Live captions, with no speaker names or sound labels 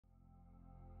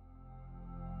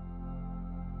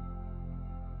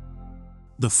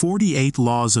The 48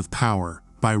 Laws of Power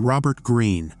by Robert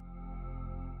Greene.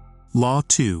 Law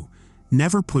 2.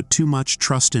 Never put too much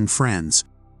trust in friends.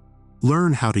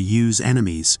 Learn how to use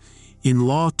enemies. In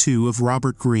Law 2 of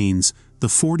Robert Greene's The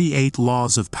 48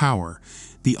 Laws of Power,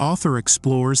 the author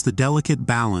explores the delicate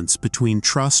balance between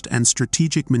trust and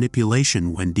strategic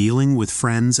manipulation when dealing with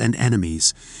friends and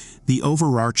enemies. The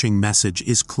overarching message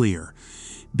is clear.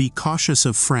 Be cautious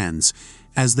of friends,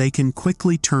 as they can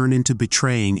quickly turn into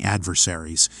betraying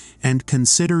adversaries, and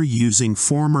consider using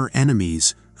former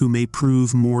enemies who may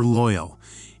prove more loyal.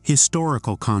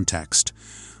 Historical context: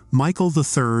 Michael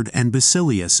III and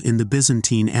Basilius in the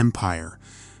Byzantine Empire.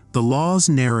 The law's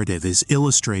narrative is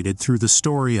illustrated through the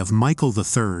story of Michael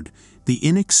III, the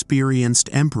inexperienced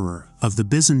emperor of the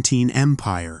Byzantine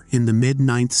Empire in the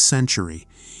mid-9th century.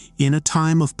 In a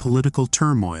time of political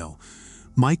turmoil,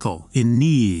 Michael, in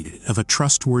need of a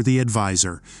trustworthy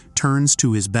advisor, turns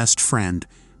to his best friend,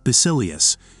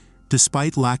 Basilius.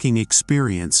 Despite lacking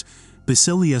experience,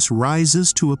 Basilius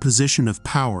rises to a position of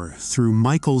power through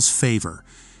Michael's favor.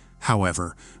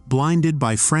 However, blinded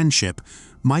by friendship,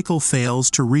 Michael fails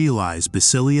to realize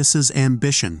Basilius's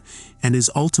ambition and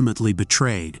is ultimately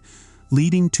betrayed,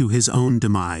 leading to his own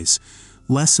demise.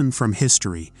 Lesson from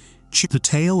history: the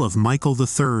tale of Michael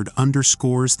III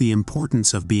underscores the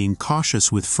importance of being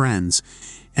cautious with friends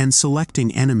and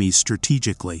selecting enemies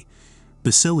strategically.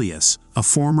 Basilius, a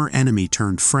former enemy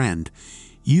turned friend,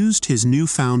 used his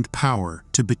newfound power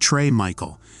to betray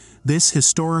Michael. This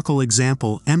historical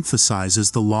example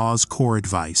emphasizes the law's core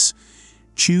advice: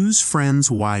 choose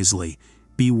friends wisely,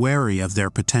 be wary of their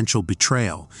potential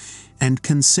betrayal, and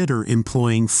consider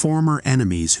employing former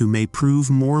enemies who may prove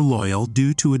more loyal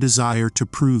due to a desire to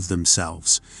prove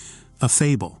themselves. A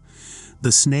fable: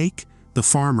 The Snake, the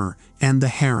Farmer, and the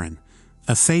Heron.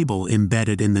 A fable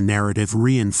embedded in the narrative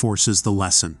reinforces the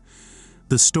lesson.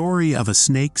 The story of a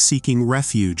snake seeking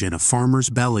refuge in a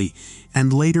farmer's belly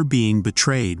and later being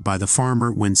betrayed by the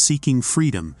farmer when seeking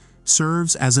freedom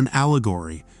serves as an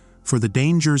allegory for the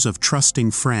dangers of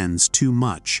trusting friends too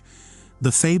much.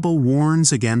 The fable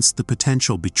warns against the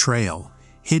potential betrayal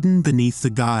hidden beneath the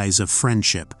guise of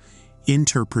friendship.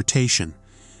 Interpretation: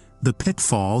 the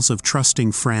pitfalls of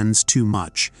trusting friends too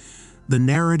much. The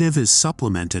narrative is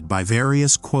supplemented by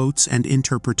various quotes and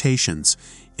interpretations,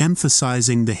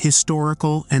 emphasizing the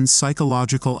historical and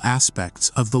psychological aspects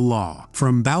of the law.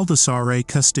 From Baldassare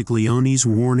Castiglione's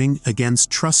warning against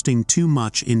trusting too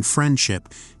much in friendship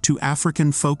to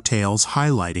African folktales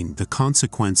highlighting the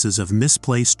consequences of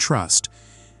misplaced trust,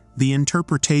 the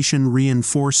interpretation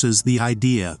reinforces the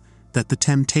idea that the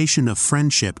temptation of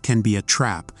friendship can be a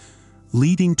trap,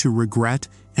 leading to regret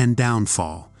and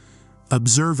downfall.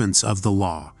 Observance of the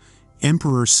law: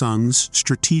 Emperor Sung's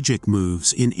strategic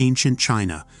moves in ancient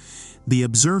China. The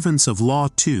observance of Law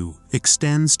 2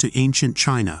 extends to ancient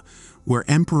China, where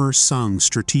Emperor Sung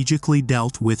strategically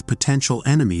dealt with potential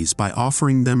enemies by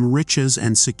offering them riches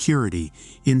and security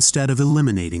instead of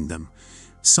eliminating them.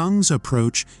 Sung's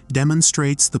approach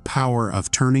demonstrates the power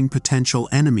of turning potential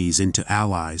enemies into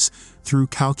allies through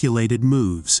calculated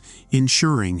moves,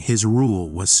 ensuring his rule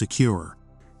was secure.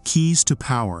 Keys to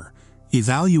power: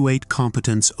 evaluate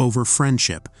competence over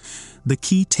friendship. The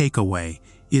key takeaway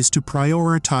is to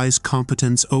prioritize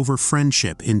competence over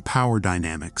friendship in power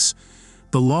dynamics.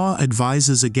 The law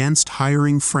advises against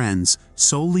hiring friends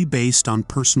solely based on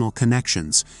personal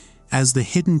connections, as the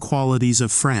hidden qualities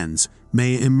of friends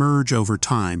may emerge over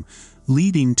time,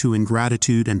 leading to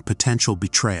ingratitude and potential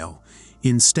betrayal.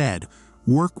 Instead,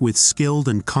 work with skilled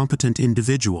and competent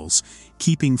individuals,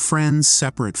 keeping friends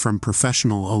separate from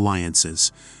professional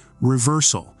alliances.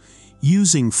 Reversal: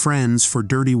 using friends for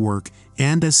dirty work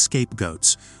and as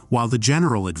scapegoats. While the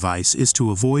general advice is to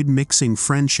avoid mixing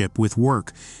friendship with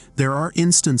work, there are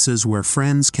instances where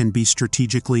friends can be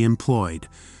strategically employed.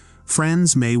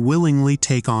 Friends may willingly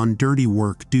take on dirty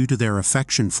work due to their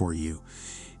affection for you,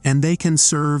 and they can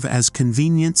serve as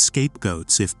convenient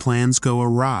scapegoats if plans go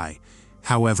awry.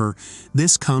 However,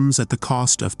 this comes at the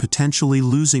cost of potentially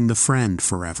losing the friend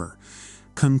forever.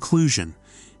 Conclusion: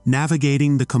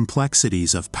 navigating the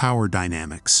complexities of power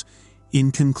dynamics.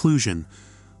 In conclusion,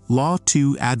 Law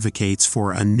 2 advocates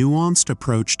for a nuanced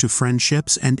approach to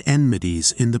friendships and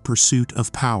enmities in the pursuit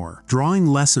of power. Drawing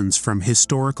lessons from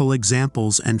historical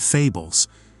examples and fables,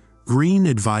 Greene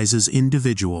advises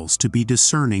individuals to be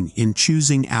discerning in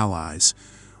choosing allies,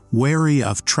 wary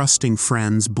of trusting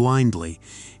friends blindly,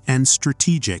 and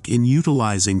strategic in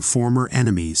utilizing former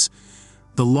enemies.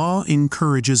 The law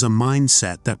encourages a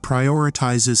mindset that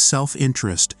prioritizes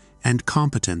self-interest and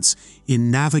competence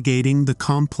in navigating the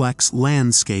complex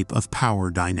landscape of power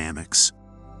dynamics.